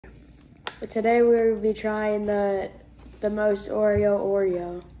But today we'll be trying the Most Oreo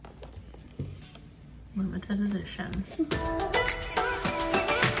Oreo. Limited edition.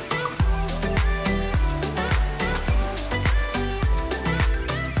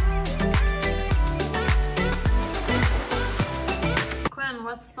 Quinn,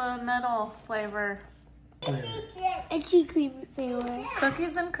 what's the middle flavor? Itchy cream flavor.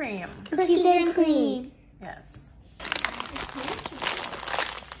 Cookies and cream. Cookies-N-Creme. Yes.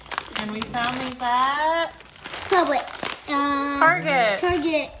 And we found these at Publix. Target.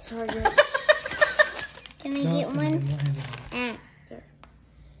 Target. Can I No, get one? There.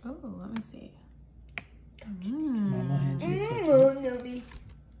 Oh, let me see. Mama hand you a cookie. Oh, Nobi.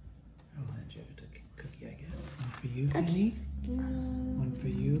 I'll hand you a cookie, I guess. One for you, Quinny. One for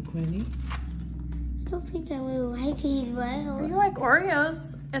you, Quinny. I don't think I will like these, but You like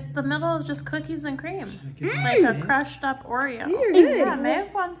Oreos? The middle is just cookies and cream. Like Like a crushed up Oreo. You're good. Yeah,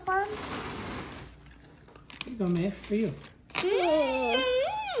 Maeve wants one. Here you go, Maeve, for you.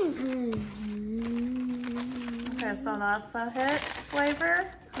 Okay, so that's a hit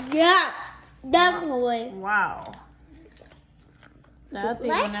flavor. yeah, definitely. Wow. Dad's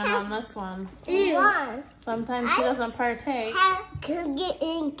even in on this one. One. Sometimes he doesn't partake. Have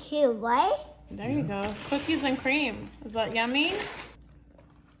Cookies-N-Creme, right? There you go. Cookies and cream. Is that yummy?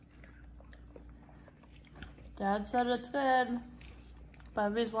 Dad said it's good.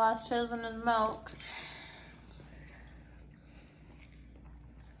 Bubby's lost his in his milk.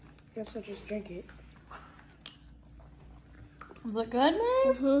 Guess I'll just drink it. Is it good,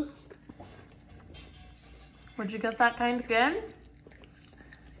 Maeve? Mm-hmm. Would you get that kind again?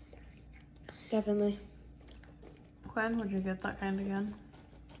 Definitely. Quinn, would you get that kind again?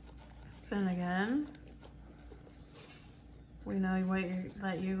 And again. We know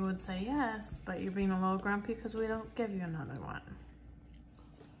that you would say yes, but you're being a little grumpy because we don't give you another one.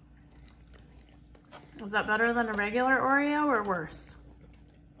 Is that better than a regular Oreo or worse?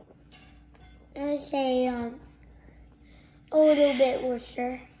 I say a little bit worse.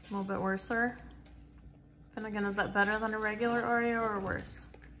 A little bit worser. And again, is that better than a regular Oreo or worse?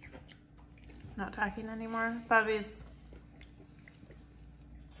 Not talking anymore? Bubby's.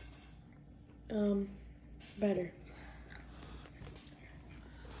 Better.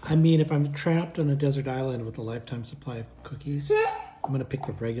 I mean, if I'm trapped on a desert island with a lifetime supply of cookies, I'm going to pick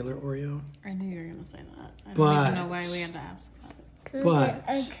the regular Oreo. I knew you were going to say that. I don't But- even know why we had to ask that. But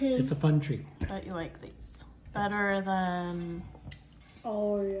it's a fun treat. But you like these. Better than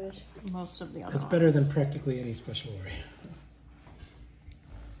All Oreos. most of the other It's ones. better than practically any special Oreo.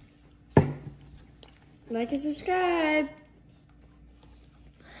 Like and subscribe.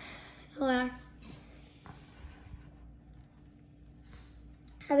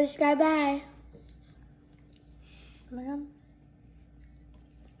 Have a subscribe, bye. Come again?